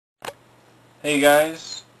Hey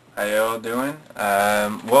guys, how y'all doing?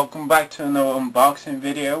 Welcome back to another unboxing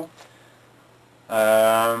video.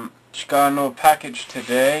 Just got another package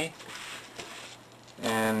today,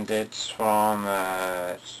 and it's from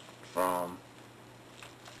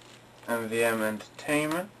MVM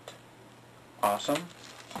Entertainment. Awesome.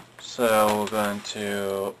 So we're going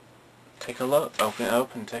to take a look, open it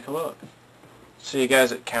up and take a look. See you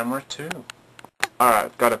guys at camera 2.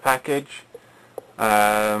 Alright, got a package.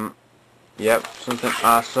 Yep, something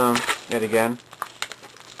awesome yet again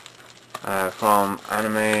from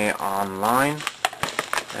Anime Online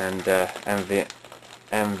and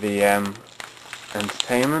MVM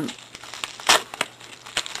Entertainment.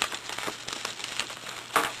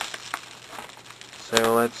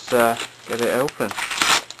 So let's get it open.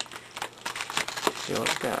 See what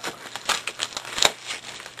we got.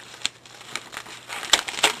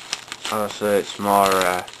 Also, it's more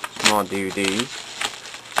DVDs.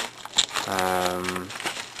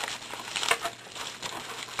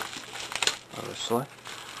 Obviously.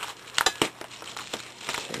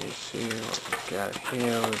 Okay, see what we got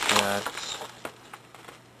here. We got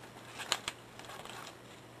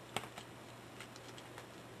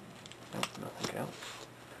nothing else.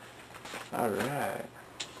 Alright.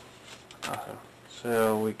 Awesome. So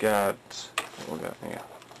we got what we got here.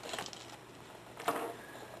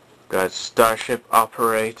 Got Starship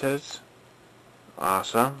Operators.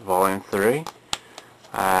 Awesome. Volume 3.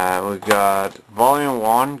 We got Volume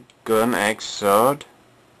 1, GunXSword.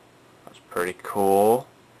 That's pretty cool.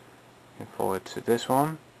 Looking forward to this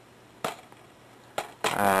one.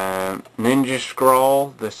 Ninja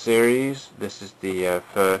Scroll, the series. This is the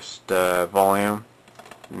first volume.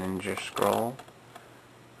 Ninja Scroll.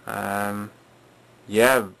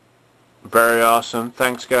 Yeah, very awesome.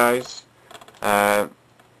 Thanks, guys. Oh,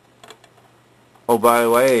 by the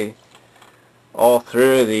way, all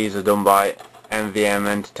 3 of these are done by MVM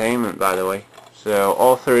Entertainment, by the way. So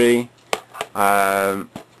all 3, you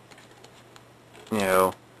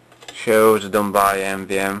know, shows are done by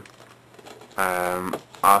MVM.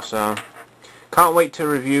 Awesome. Can't wait to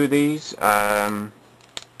review these. You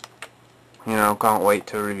know, can't wait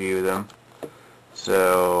to review them.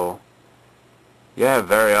 So yeah,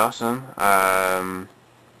 very awesome.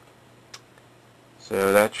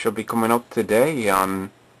 So that should be coming up today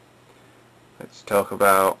on Let's Talk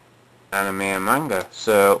About Anime and Manga.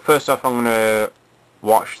 So first off, I'm going to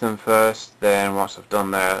watch them first, then once I've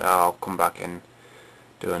done that I'll come back and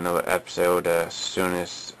do another episode as soon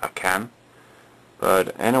as I can.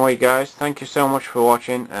 But anyway guys, thank you so much for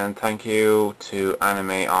watching, and thank you to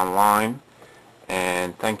Anime Online,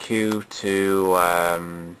 and thank you to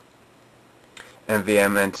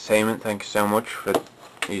MVM Entertainment. Thank you so much for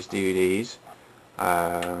these DVDs.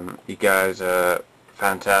 You guys are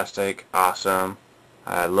fantastic, awesome.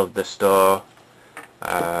 I love the store.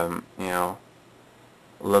 You know,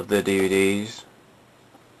 love the DVDs.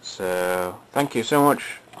 So thank you so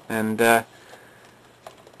much, and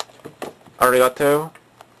arigato,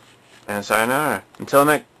 and sayonara. Until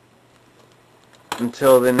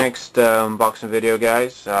the next unboxing video,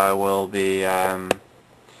 guys. I will be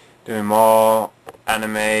doing more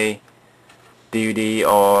anime DVD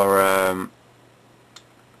or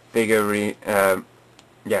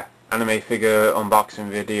anime figure unboxing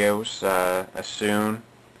videos as soon.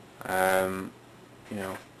 You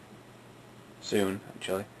know, soon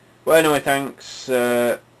actually. Well, anyway, thanks,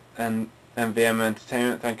 and MVM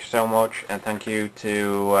Entertainment, thank you so much, and thank you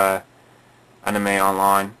to Anime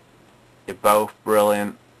Online. You're both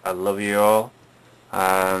brilliant. I love you all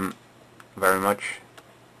very much.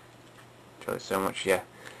 Enjoy it so much, yeah.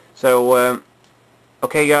 So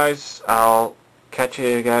okay guys, I'll catch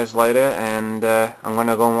you guys later, and I'm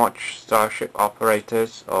gonna go and watch Starship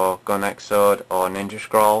Operators or GunXSword or Ninja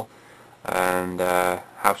Scroll, and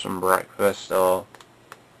have some breakfast or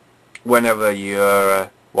whenever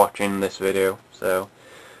you're watching this video. So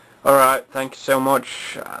alright, thank you so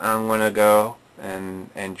much. I'm gonna go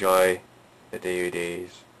and enjoy the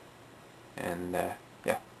DVDs, and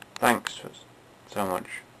yeah, thanks so much.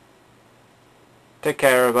 Take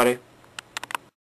care, everybody.